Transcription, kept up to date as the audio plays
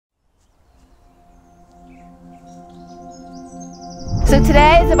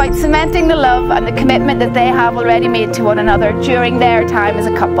today is about cementing the love and the commitment that they have already made to one another during their time as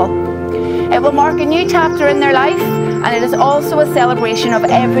a couple. It will mark a new chapter in their life, and it is also a celebration of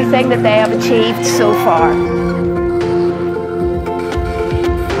everything that they have achieved so far.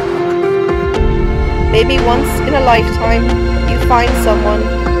 Maybe once in a lifetime you find someone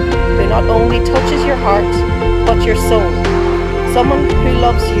who not only touches your heart but your soul. Someone who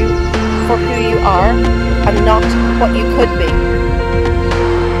loves you for who you are and not what you could be.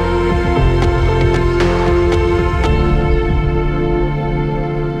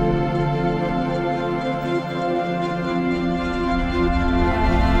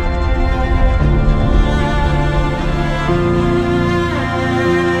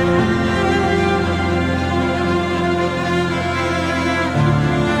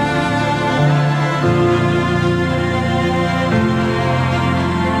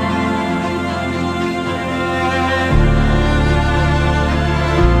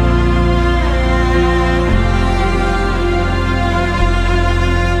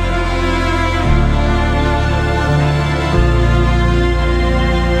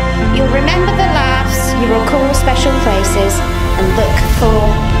 Remember the laughs, you recall special places, and look for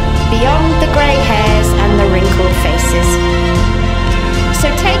beyond the grey hairs and the wrinkled faces.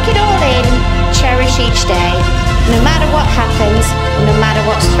 So take it all in, cherish each day, no matter what happens, no matter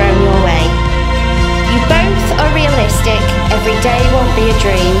what's thrown your way. You both are realistic, every day won't be a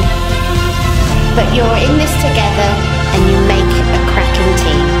dream, but you're in this together and you make a cracking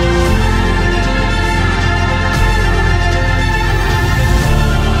team.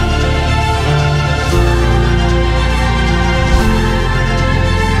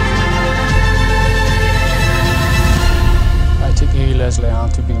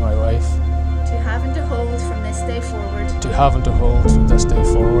 Lesiey to be my wife. To have and to hold from this day forward. To have and to hold from this day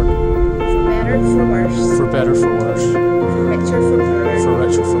forward. For better, for worse. For better, for worse. For richer, for poorer. For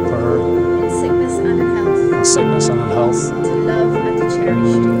richer, for poorer. In sickness and in health. In sickness and in health. To love and to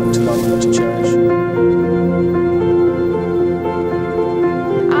cherish. To love and to cherish.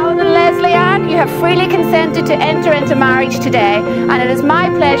 Alan and Lesiey, you have freely consented to enter into marriage today, and it is my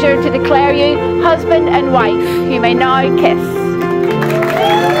pleasure to declare you husband and wife. You may now kiss.